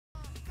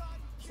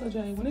So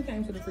Jay, when it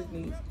came to the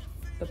Freakniks,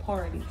 the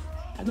party,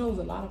 I know there was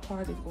a lot of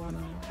parties going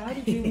on. How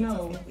did you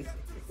know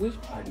which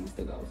parties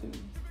to go to?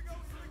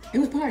 It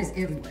was parties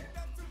everywhere.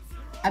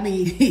 I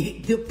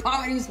mean, the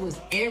parties was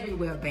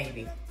everywhere,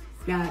 baby.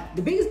 Now,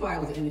 the biggest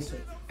party was in the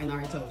street, and I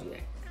already told you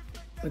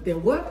that. But there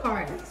were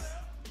parties,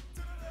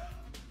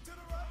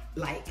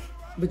 like,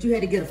 but you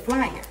had to get a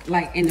flyer.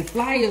 Like, and the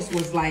flyers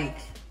was like...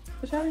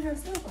 But y'all didn't have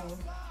cell phones.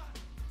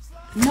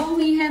 No,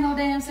 we ain't had no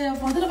damn cell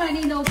phones. Nobody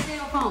need no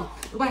cell phones.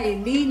 Nobody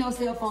didn't need no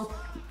cell phones.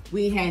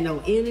 We ain't had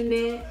no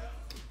internet.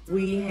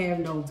 We ain't have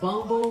no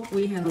Bumble.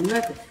 We ain't have no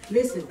nothing.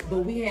 Listen, but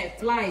we had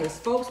flyers.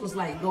 Folks was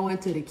like going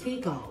to the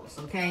Kinko's,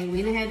 okay?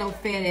 We didn't have no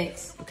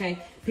FedEx, okay?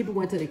 People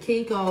went to the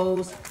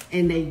Kinko's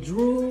and they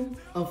drew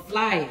a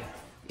flyer.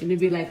 And it'd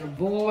be like a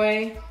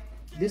boy,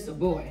 this a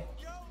boy.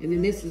 And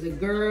then this is a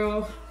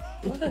girl.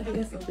 What the heck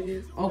is so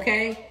big?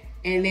 Okay?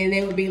 And then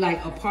they would be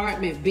like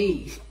apartment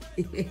B.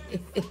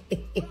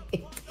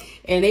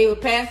 And they would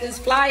pass this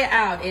flyer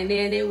out, and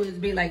then it would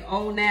be like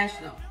Old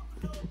National.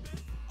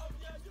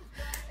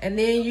 And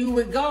then you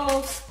would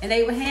go, and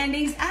they would hand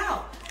these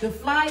out. The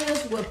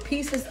flyers were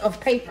pieces of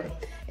paper.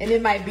 And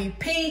it might be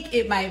pink,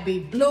 it might be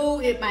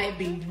blue, it might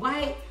be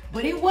white,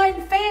 but it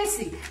wasn't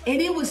fancy.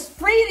 And it was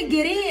free to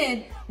get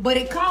in, but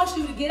it cost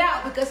you to get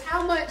out, because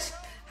how much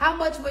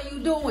were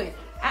you doing?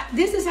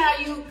 This is how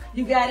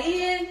you got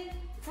in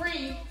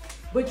free,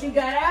 but you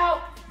got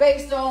out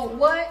based on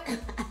what?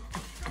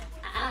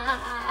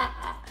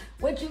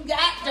 What you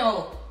got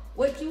though?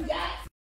 What you got?